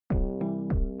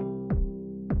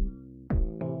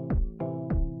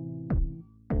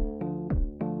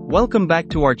Welcome back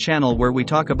to our channel where we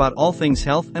talk about all things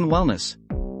health and wellness.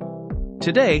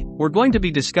 Today, we're going to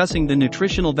be discussing the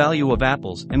nutritional value of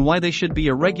apples and why they should be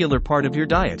a regular part of your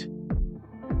diet.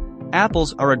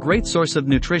 Apples are a great source of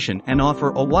nutrition and offer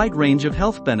a wide range of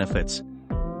health benefits.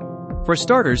 For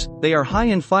starters, they are high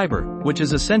in fiber, which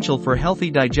is essential for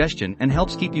healthy digestion and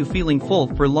helps keep you feeling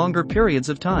full for longer periods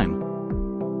of time.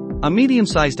 A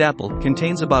medium-sized apple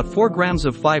contains about 4 grams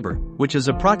of fiber, which is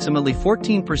approximately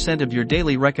 14% of your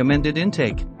daily recommended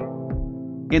intake.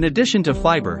 In addition to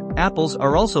fiber, apples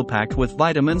are also packed with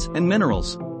vitamins and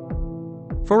minerals.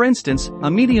 For instance,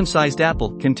 a medium-sized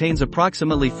apple contains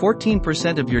approximately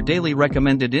 14% of your daily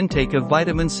recommended intake of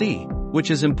vitamin C,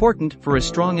 which is important for a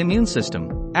strong immune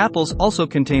system. Apples also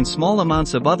contain small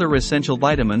amounts of other essential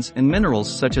vitamins and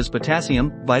minerals such as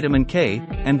potassium, vitamin K,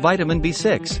 and vitamin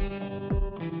B6.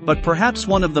 But perhaps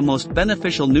one of the most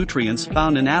beneficial nutrients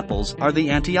found in apples are the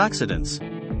antioxidants.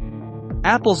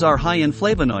 Apples are high in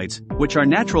flavonoids, which are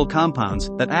natural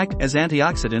compounds that act as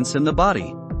antioxidants in the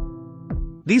body.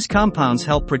 These compounds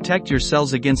help protect your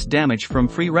cells against damage from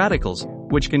free radicals,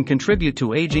 which can contribute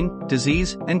to aging,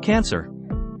 disease, and cancer.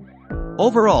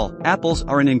 Overall, apples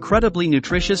are an incredibly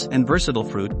nutritious and versatile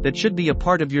fruit that should be a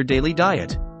part of your daily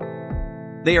diet.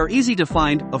 They are easy to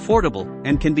find, affordable,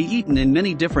 and can be eaten in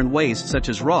many different ways such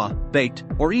as raw, baked,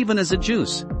 or even as a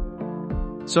juice.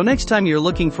 So next time you're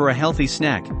looking for a healthy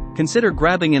snack, consider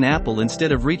grabbing an apple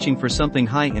instead of reaching for something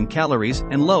high in calories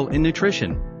and low in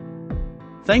nutrition.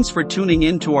 Thanks for tuning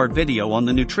in to our video on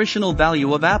the nutritional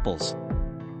value of apples.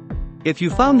 If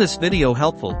you found this video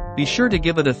helpful, be sure to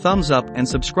give it a thumbs up and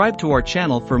subscribe to our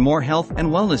channel for more health and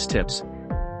wellness tips.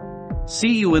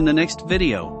 See you in the next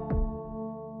video.